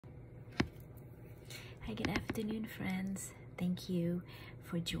Hi, good afternoon, friends. Thank you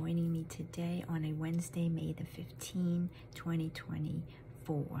for joining me today on a Wednesday, May the 15th,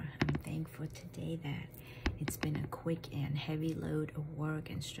 2024. I'm thankful today that it's been a quick and heavy load of work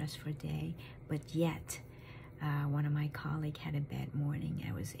and stressful day, but yet one of my colleagues had a bad morning.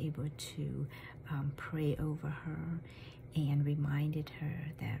 I was able to pray over her and reminded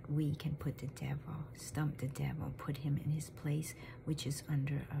her that we can put the devil, stump the devil, put him in his place, which is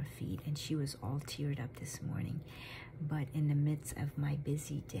under our feet. And she was all teared up this morning. But in the midst of my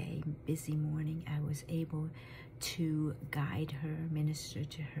busy day, busy morning, I was able to guide her, minister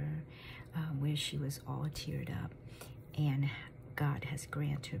to her, where she was all teared up. And God has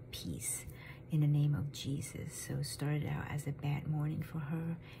granted her peace in the name of Jesus. So it started out as a bad morning for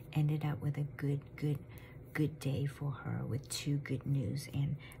her, ended up with a good day for her with two good news,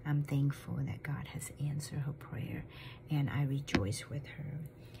 and I'm thankful that God has answered her prayer, and I rejoice with her.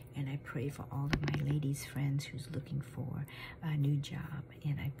 And I pray for all of my ladies friends who's looking for a new job,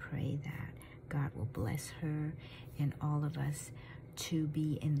 and I pray that God will bless her and all of us to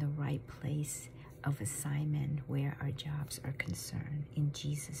be in the right place of assignment where our jobs are concerned, in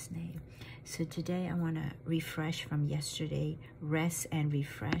Jesus' name. So today I want to refresh from yesterday, rest and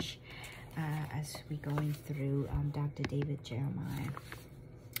refresh, as we're going through Dr. David Jeremiah.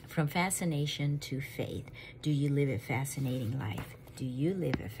 From fascination to faith. Do you live a fascinating life? Do you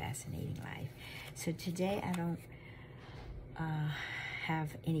live a fascinating life? So today I don't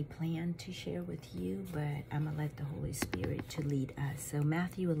have any plan to share with you, but I'm going to let the Holy Spirit to lead us. So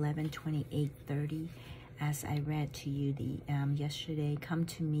Matthew 11:28-30, as I read to you yesterday, come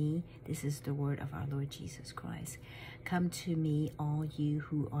to me. This is the word of our Lord Jesus Christ. Come to me, all you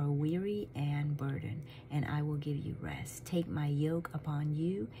who are weary and burdened, and I will give you rest. Take my yoke upon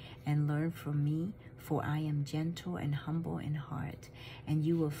you and learn from me, for I am gentle and humble in heart, and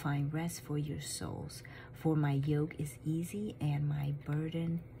you will find rest for your souls. For my yoke is easy and my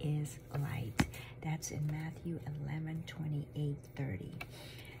burden is light. That's in Matthew 11:28-30.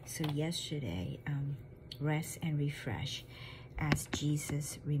 So yesterday, rest and refresh, as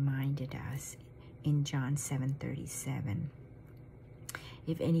Jesus reminded us in John 7:37.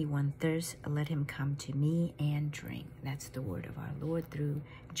 If anyone thirsts, let him come to me and drink. That's the word of our Lord through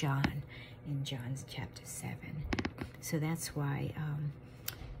John in John chapter 7. So that's why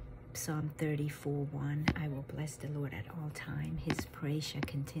Psalm 34:1, I will bless the Lord at all times. His praise shall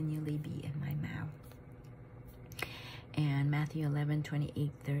continually be in my mouth. And Matthew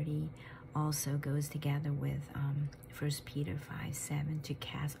 11:28-30 also goes together with 1 Peter 5:7, to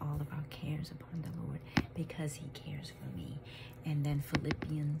cast all of our cares upon the Lord because he cares for me. And then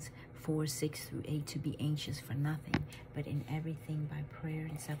Philippians 4:6-8, to be anxious for nothing, but in everything by prayer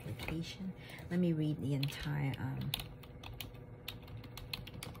and supplication. Let me read the entire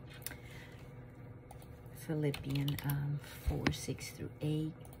Philippians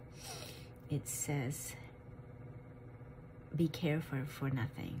 4:6-8. It says, be careful for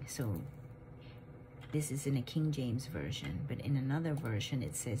nothing. So this is in a King James version, but in another version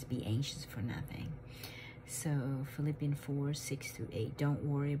it says be anxious for nothing. So Philippians 4:6-8, don't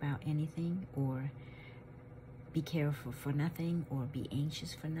worry about anything, or be careful for nothing, or be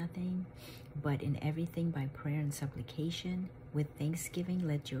anxious for nothing, but in everything by prayer and supplication with thanksgiving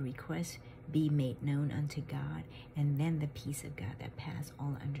let your requests be made known unto God, and then the peace of God that passes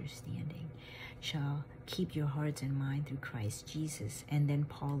all understanding shall keep your hearts and mind through Christ Jesus. And then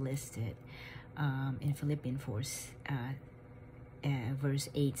Paul listed in Philippians 4 verse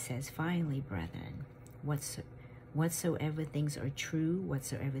 8 says, finally, brethren, whatsoever things are true,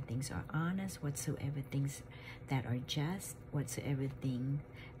 whatsoever things are honest, whatsoever things that are just, whatsoever things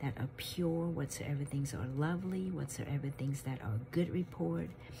that are pure, whatsoever things are lovely, whatsoever things that are good report,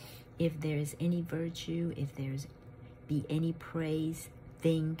 if there is any virtue, if there's be any praise,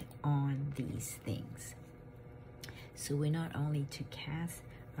 think on these things. So we're not only to cast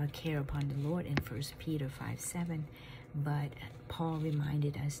our care upon the Lord in 1 Peter 5:7, but Paul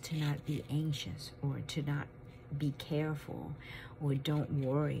reminded us to not be anxious, or to not be careful, or don't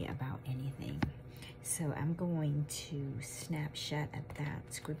worry about anything. So I'm going to snapshot at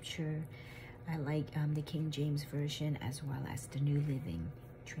that scripture. I like the King James Version as well as the New Living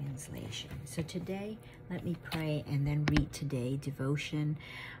Translation. So today, let me pray and then read today devotion.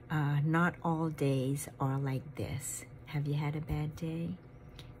 Not all days are like this. Have you had a bad day?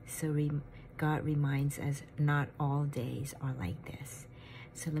 So God reminds us not all days are like this.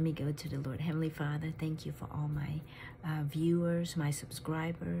 So let me go to the Lord. Heavenly Father, thank you for all my viewers, my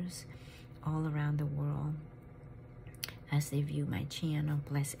subscribers all around the world. As they view my channel,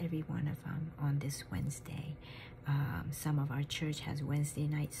 bless every one of them on this Wednesday. Some of our church has Wednesday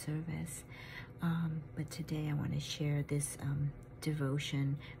night service. But today I want to share this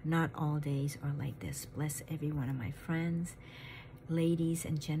devotion. Not all days are like this. Bless every one of my friends, ladies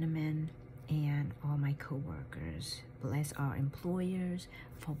and gentlemen, and all my co-workers. Bless our employers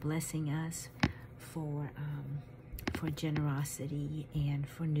for blessing us, for generosity, and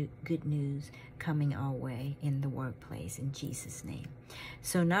for good news coming our way in the workplace, in Jesus' name.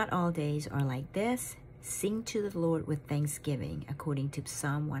 So not all days are like this. Sing to the Lord with thanksgiving, according to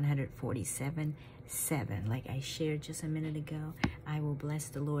Psalm 147:7. Like I shared just a minute ago, I will bless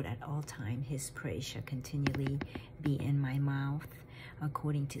the Lord at all times. His praise shall continually be in my mouth,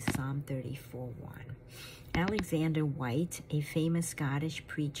 according to Psalm 34:1. Alexander White, a famous Scottish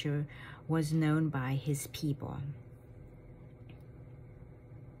preacher, was known by his people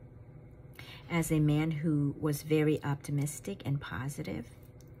as a man who was very optimistic and positive.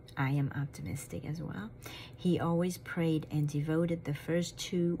 I am optimistic as well. He always prayed and devoted the first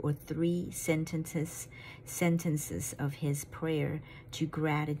 2 or 3 sentences of his prayer to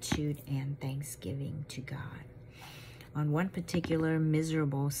gratitude and thanksgiving to God. On one particular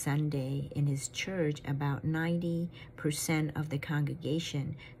miserable Sunday in his church, about 90% of the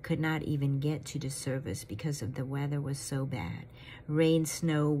congregation could not even get to the service because of the weather was so bad. Rain,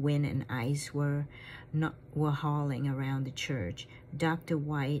 snow, wind, and ice were hauling around the church. Dr.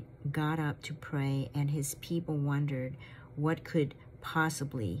 White got up to pray, and his people wondered what he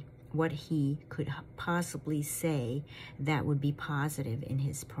could possibly say that would be positive in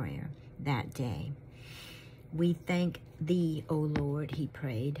his prayer that day. We thank thee, O Lord, he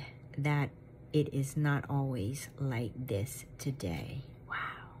prayed, that it is not always like this today.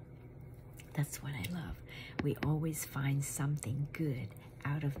 Wow. That's what I love. We always find something good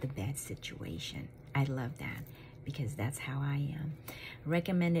out of the bad situation. I love that because that's how I am.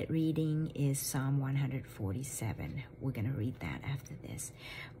 Recommended reading is Psalm 147. We're going to read that after this.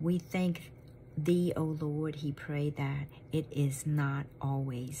 We thank thee, O Lord, he prayed, that it is not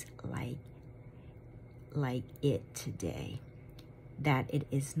always like it today. That it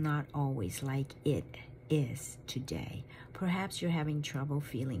is not always like it is today. Perhaps you're having trouble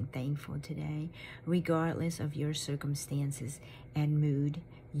feeling thankful today. Regardless of your circumstances and mood,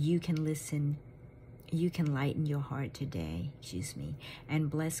 you can lighten your heart today, and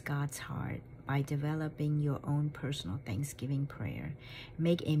bless God's heart by developing your own personal Thanksgiving prayer.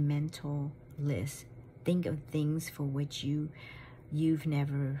 Make a mental list. Think of things for which you've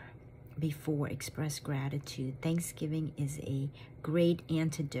never before expressed gratitude. Thanksgiving is a great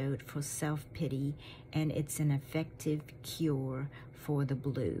antidote for self-pity, and it's an effective cure for the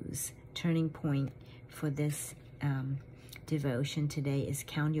blues. Turning point for this devotion today is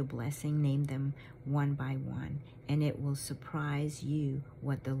count your blessing, name them one by one, and it will surprise you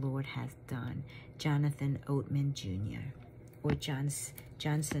what the Lord has done. Jonathan Oatman Jr. or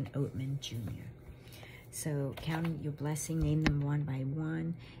Johnson Oatman Jr. So count your blessing, name them one by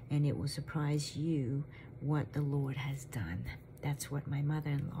one, and it will surprise you what the Lord has done. That's what my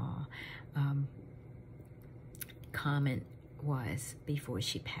mother-in-law comment was before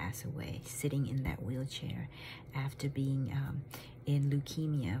she passed away, sitting in that wheelchair after being in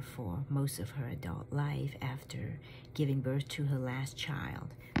leukemia for most of her adult life, after giving birth to her last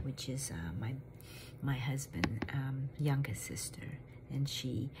child, which is my husband's youngest sister. And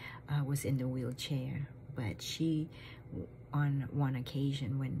she was in the wheelchair. But she, on one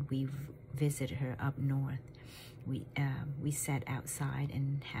occasion when we visited her up north, we sat outside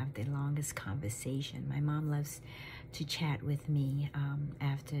and have the longest conversation. My mom loves to chat with me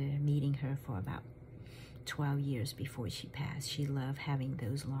after meeting her for about 12 years before she passed. She loved having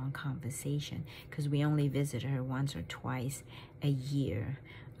those long conversations because we only visited her once or twice a year.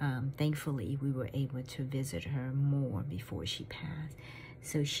 Thankfully, we were able to visit her more before she passed.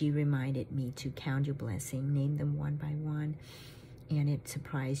 So she reminded me to count your blessing, name them one by one, and it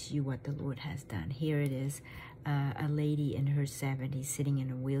surprised you what the Lord has done. Here it is, a lady in her 70s sitting in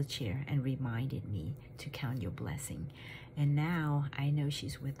a wheelchair and reminded me to count your blessing. And now I know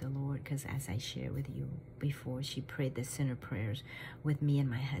she's with the Lord because, as I shared with you before, she prayed the sinner prayers with me and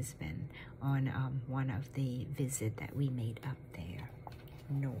my husband on one of the visit that we made up there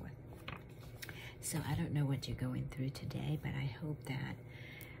north. So I don't know what you're going through today, but I hope that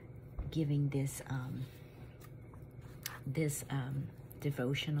giving this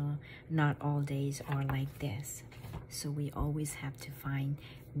devotional, not all days are like this. So we always have to find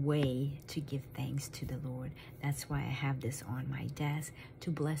way to give thanks to the Lord. That's why I have this on my desk,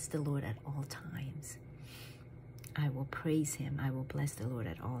 to bless the Lord at all times. I will praise him. I will bless the Lord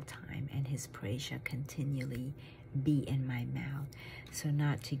at all times, and his praise shall continually be in my mouth. So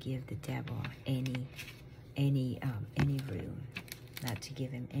not to give the devil any any room, not to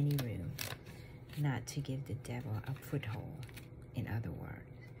give him any room, not to give the devil a foothold, in other words.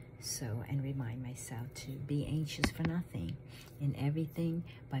 So, and remind myself to be anxious for nothing, in everything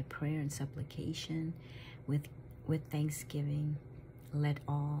by prayer and supplication, with thanksgiving, let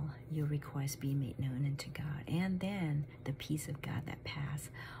all your requests be made known unto God. And then the peace of God that passes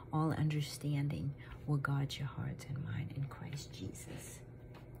all understanding will guard your hearts and mind in Christ Jesus.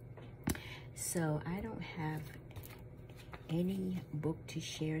 So I don't have any book to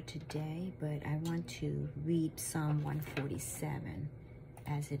share today, but I want to read Psalm 147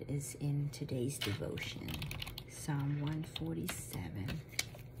 as it is in today's devotion. Psalm 147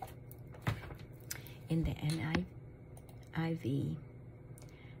 in the NIV.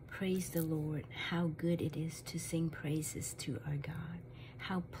 Praise the Lord, how good it is to sing praises to our God.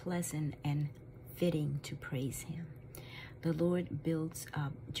 How pleasant and fitting to praise him. The Lord builds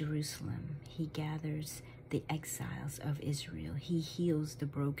up Jerusalem. He gathers the exiles of Israel. He heals the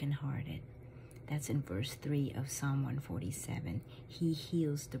brokenhearted. That's in verse 3 of Psalm 147. He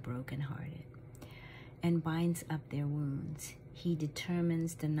heals the brokenhearted and binds up their wounds. He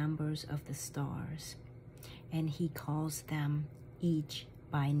determines the numbers of the stars, and he calls them each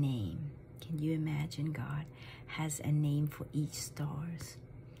by name. Can you imagine? God has a name for each stars.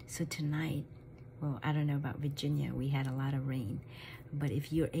 So tonight, well, I don't know about Virginia, we had a lot of rain, but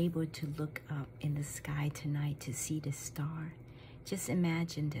if you're able to look up in the sky tonight to see the star, just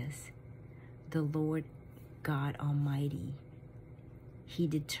imagine this. The Lord God Almighty, he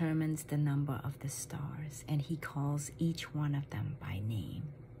determines the number of the stars, and he calls each one of them by name.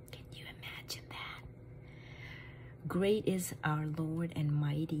 Can you imagine that? Great is our Lord, and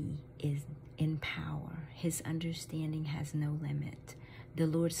mighty is in power. His understanding has no limit. The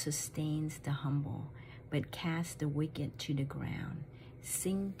Lord sustains the humble, but casts the wicked to the ground.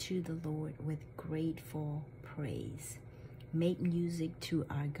 Sing to the Lord with grateful praise. Make music to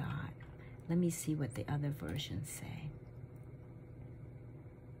our God. Let me see what the other versions say.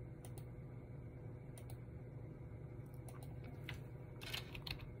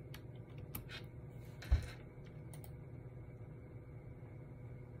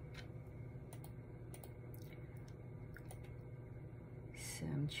 So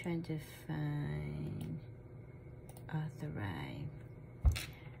I'm trying to find authorize.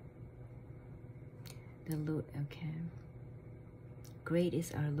 The Lord, okay. Great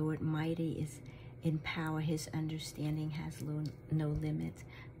is our Lord, mighty is in power. His understanding has no limits.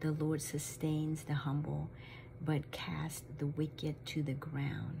 The Lord sustains the humble, but casts the wicked to the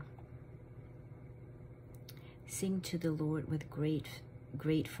ground. Sing to the Lord with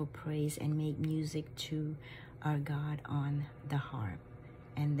grateful praise, and make music to our God on the harp.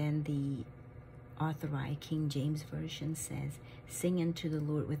 And then the Authorized King James Version says, sing unto the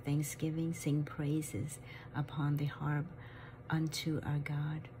Lord with thanksgiving, sing praises upon the harp unto our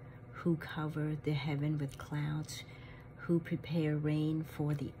God, who cover the heaven with clouds, who prepare rain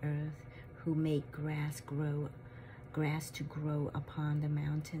for the earth, who make grass to grow upon the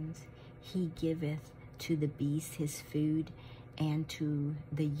mountains. He giveth to the beast his food, and to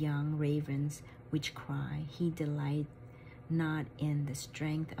the young ravens which cry. He delight not in the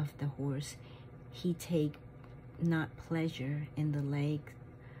strength of the horse. He take not pleasure in the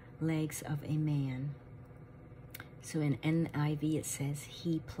legs of a man. So in NIV it says,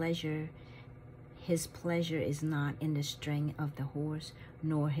 his pleasure is not in the strength of the horse,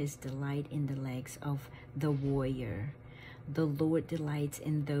 nor his delight in the legs of the warrior. The Lord delights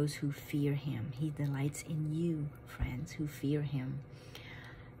in those who fear him. He delights in you, friends, who fear him,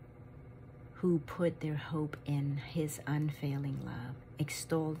 who put their hope in his unfailing love.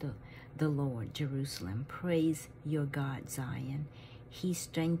 Extol the Lord, Jerusalem. Praise your God, Zion. He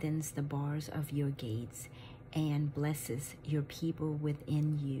strengthens the bars of your gates and blesses your people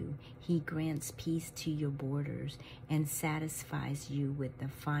within you. He grants peace to your borders and satisfies you with the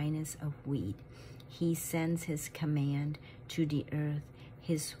finest of wheat. He sends his command to the earth.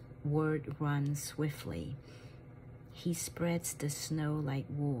 His word runs swiftly. He spreads the snow like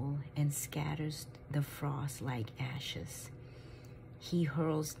wool and scatters the frost like ashes. He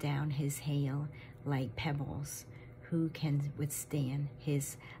hurls down his hail like pebbles. Who can withstand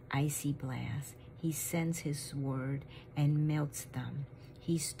his icy blast? He sends his word and melts them.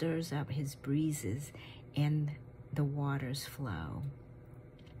 He stirs up his breezes and the waters flow.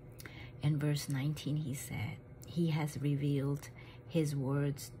 In verse 19 he said, He has revealed his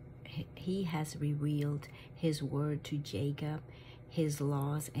word to Jacob, his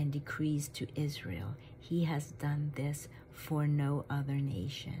laws and decrees to Israel. He has done this for no other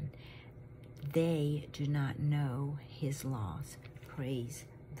nation. They do not know his laws. Praise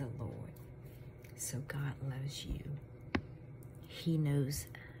the Lord. So God loves you. He knows,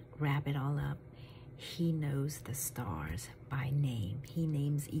 wrap it all up. He knows the stars by name. He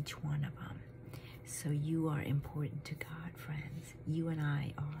names each one of them. So you are important to God, friends. You and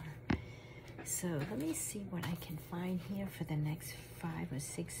I are. So let me see what I can find here for the next 5 or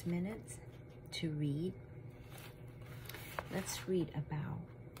 6 minutes to read. Let's read about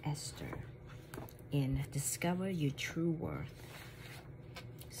Esther in Discover Your True Worth.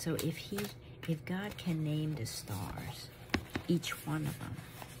 So if God can name the stars, each one of them,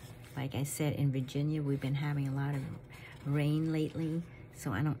 like I said, in Virginia, we've been having a lot of rain lately.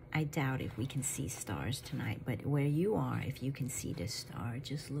 So I doubt if we can see stars tonight. But where you are, if you can see the star,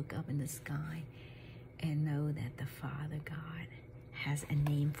 just look up in the sky and know that the Father God has a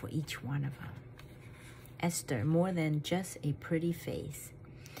name for each one of them. Esther, more than just a pretty face.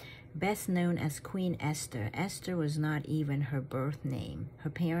 Best known as Queen Esther, Esther was not even her birth name. Her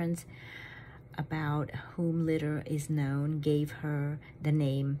parents, about whom little is known, gave her the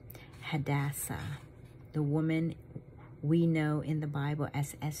name Hadassah. The woman we know in the Bible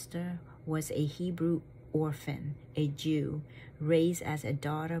as Esther was a Hebrew orphan, a Jew, raised as a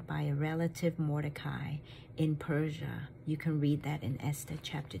daughter by a relative, Mordecai, in Persia. You can read that in Esther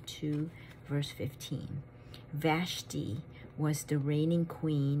chapter 2, verse 15. Vashti was the reigning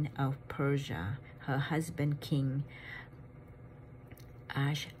queen of Persia. Her husband, King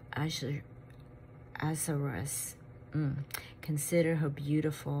Ahasuerus, considered her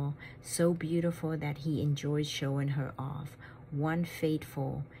beautiful, so beautiful that he enjoyed showing her off. One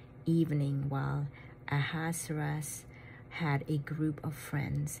fateful evening, while Ahasuerus had a group of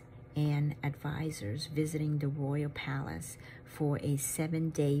friends and advisors visiting the royal palace for a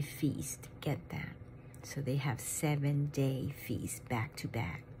 7-day feast. Get that? So they have 7-day feasts back to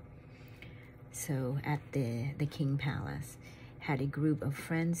back. So at the king palace, had a group of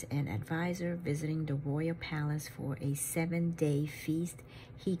friends and advisor visiting the royal palace for a 7-day feast.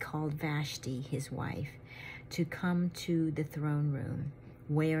 He called Vashti, his wife, to come to the throne room,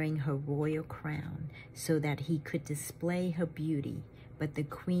 wearing her royal crown, so that he could display her beauty. But the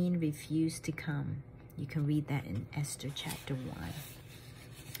queen refused to come. You can read that in Esther chapter 1.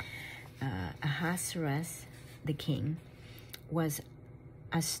 Ahasuerus, the king, was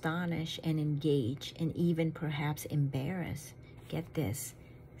astonished and engaged, and even perhaps embarrassed. Get this,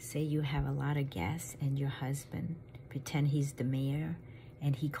 say you have a lot of guests and your husband, pretend he's the mayor,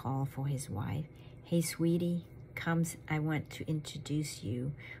 and he called for his wife. Hey, sweetie, I want to introduce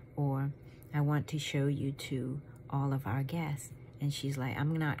you, or I want to show you to all of our guests. And she's like,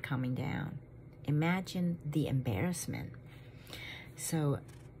 I'm not coming down. Imagine the embarrassment. So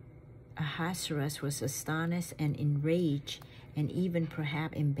Ahasuerus was astonished and enraged, and even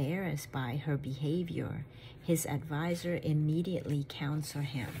perhaps embarrassed by her behavior. His advisor immediately counseled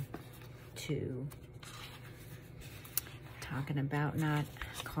him to, talking about not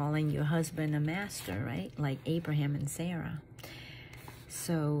calling your husband a master, right? Like Abraham and Sarah.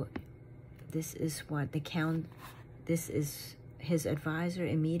 So this is what his advisor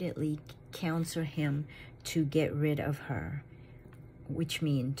immediately counseled him to get rid of her, which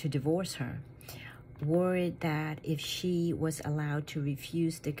means to divorce her. Worried that if she was allowed to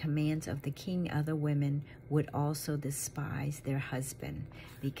refuse the commands of the king, other women would also despise their husband,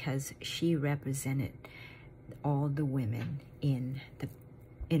 because she represented all the women in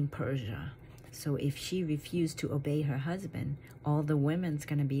Persia. So if she refused to obey her husband, all the women's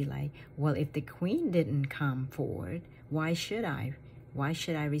going to be like, well, if the queen didn't come forward, why should I? Why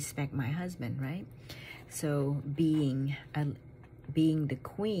should I respect my husband, right? So being the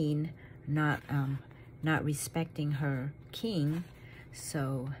queen, not respecting her king,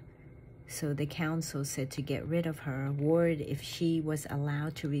 so the council said to get rid of her, worried if she was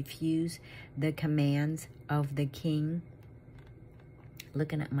allowed to refuse the commands of the king.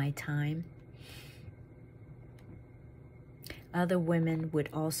 Looking at my time. Other women would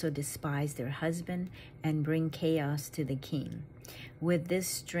also despise their husband and bring chaos to the king. With this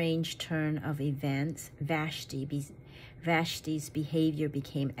strange turn of events, Vashti's behavior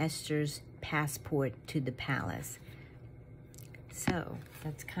became Esther's passport to the palace. So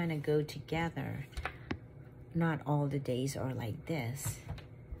let's kind of go together. Not all the days are like this.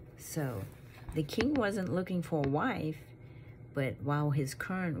 So the king wasn't looking for a wife, but while his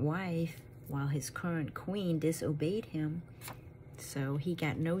current queen disobeyed him, so he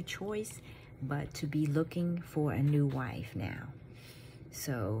got no choice but to be looking for a new wife now.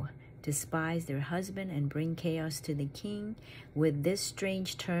 So despise their husband and bring chaos to the king. With this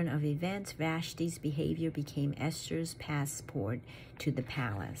strange turn of events, Vashti's behavior became Esther's passport to the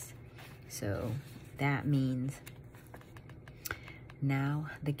palace. So that means Now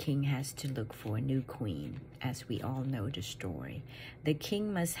the king has to look for a new queen, as we all know the story. The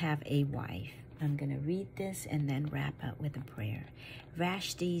king must have a wife. I'm going to read this and then wrap up with a prayer.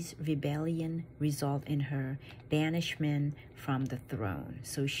 Vashti's rebellion resulted in her banishment from the throne,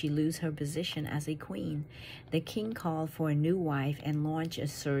 so she loses her position as a queen. The king called for a new wife and launched a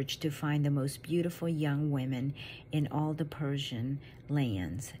search to find the most beautiful young women in all the Persian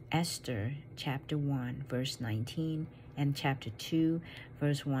lands. Esther chapter 1, verse 19, and chapter 2,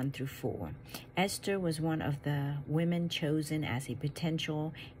 verse 1 through 4. Esther was one of the women chosen as a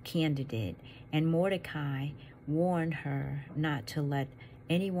potential candidate, and Mordecai warned her not to let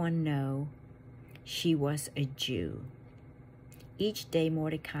anyone know she was a Jew. Each day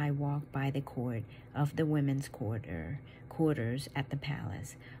Mordecai walked by the court of the women's quarters at the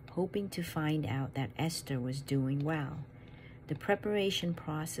palace, hoping to find out that Esther was doing well. The preparation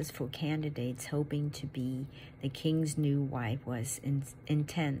process for candidates hoping to be the king's new wife was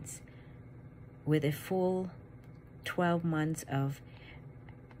intense. With a full 12 months of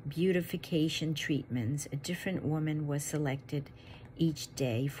beautification treatments, a different woman was selected each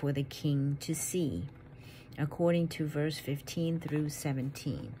day for the king to see, according to verse 15 through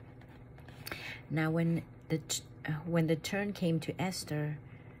 17. Now when the turn came to Esther,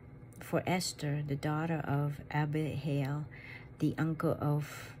 for Esther, the daughter of Abihail, the uncle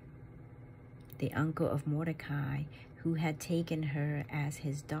of Mordecai, who had taken her as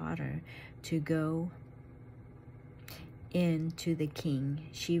his daughter to go in to the king,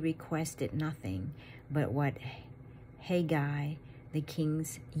 she requested nothing but what Haggai, the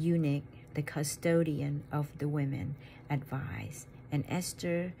king's eunuch, the custodian of the women, advised. And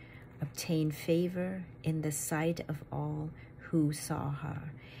Esther obtained favor in the sight of all who saw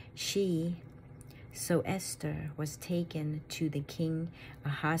her. So Esther was taken to the king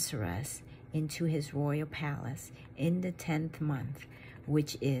Ahasuerus into his royal palace in the 10th month,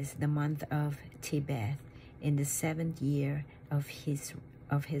 which is the month of Tebeth, in the 7th year of his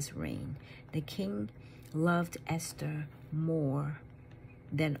reign. The king loved Esther more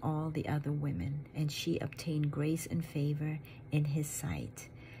than all the other women, and she obtained grace and favor in his sight.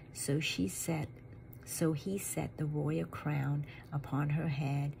 So he set the royal crown upon her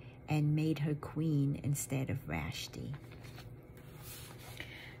head and made her queen instead of Vashti.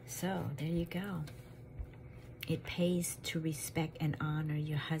 So there you go. It pays to respect and honor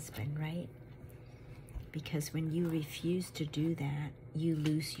your husband, right? Because when you refuse to do that, you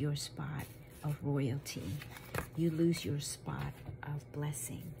lose your spot of royalty. You lose your spot of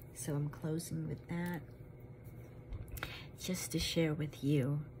blessing. So I'm closing with that, just to share with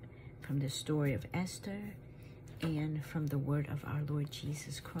you from the story of Esther and from the word of our Lord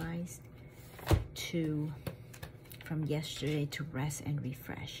Jesus Christ, from yesterday to rest and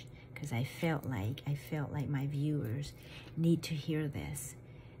refresh, because I felt like my viewers need to hear this.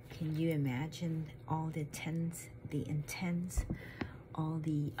 Can you imagine all the intense, all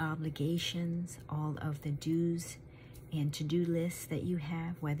the obligations, all of the do's and to-do lists that you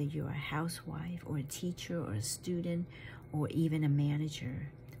have, whether you're a housewife or a teacher or a student or even a manager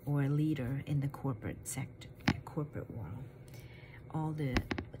or a leader in the corporate sector, corporate world? All the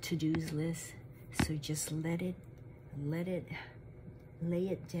to-do's lists. So just lay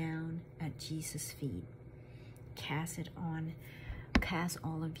it down at Jesus' feet. Cast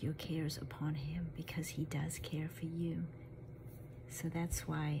all of your cares upon him, because he does care for you. So that's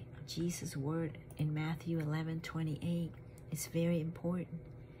why Jesus' word in Matthew 11:28 is very important.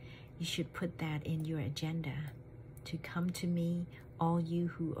 You should put that in your agenda, to come to me, all you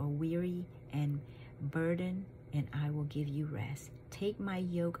who are weary and burdened, and I will give you rest. Take my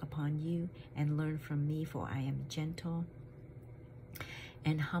yoke upon you and learn from me, for I am gentle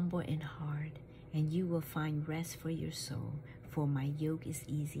and humble in heart, and you will find rest for your soul. For my yoke is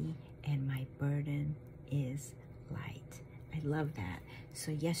easy and my burden is light. I love that.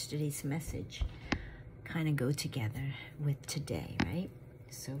 So yesterday's message kind of go together with today, right?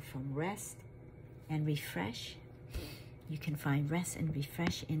 So from rest and refresh, you can find rest and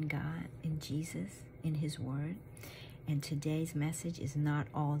refresh in God, in Jesus, in his word. And today's message is not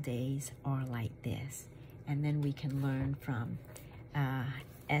all days are like this. And then we can learn from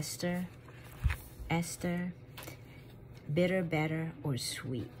Esther, bitter, better, or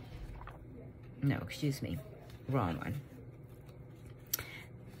sweet. No, excuse me, wrong one.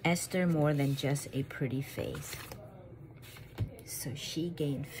 Esther, more than just a pretty face. So she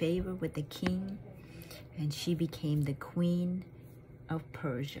gained favor with the king, and she became the queen of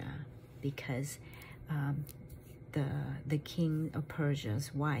Persia, because the king of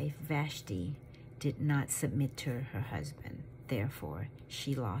Persia's wife, Vashti, did not submit to her husband. Therefore,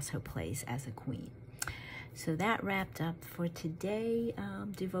 she lost her place as a queen. So that wrapped up for today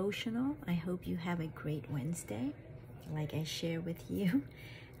devotional. I hope you have a great Wednesday. Like I share with you,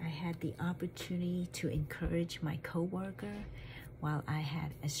 I had the opportunity to encourage my coworker while I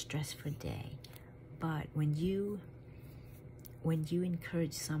had a stressful day. But when you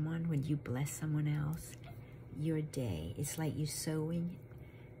encourage someone, when you bless someone else, your day, it's like you sowing.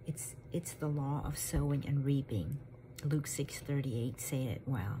 It's the law of sowing and reaping. Luke 6:38 said it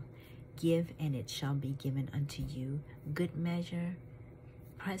well. Give, and it shall be given unto you. Good measure,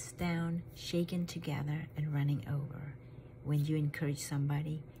 pressed down, shaken together, and running over. When you encourage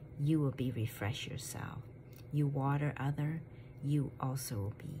somebody, you will be refreshed yourself. You water other, you also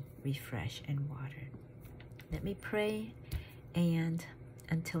will be refreshed and watered. Let me pray, and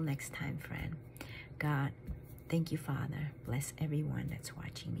until next time, friend. God, thank you, Father. Bless everyone that's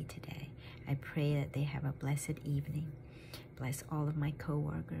watching me today. I pray that they have a blessed evening. Bless all of my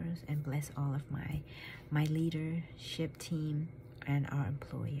co-workers and bless all of my leadership team and our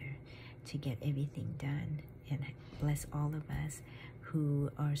employer to get everything done. And bless all of us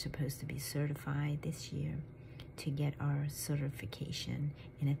who are supposed to be certified this year to get our certification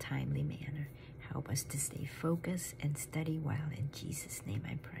in a timely manner. Help us to stay focused and study well. In Jesus' name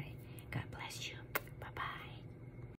I pray. God bless you.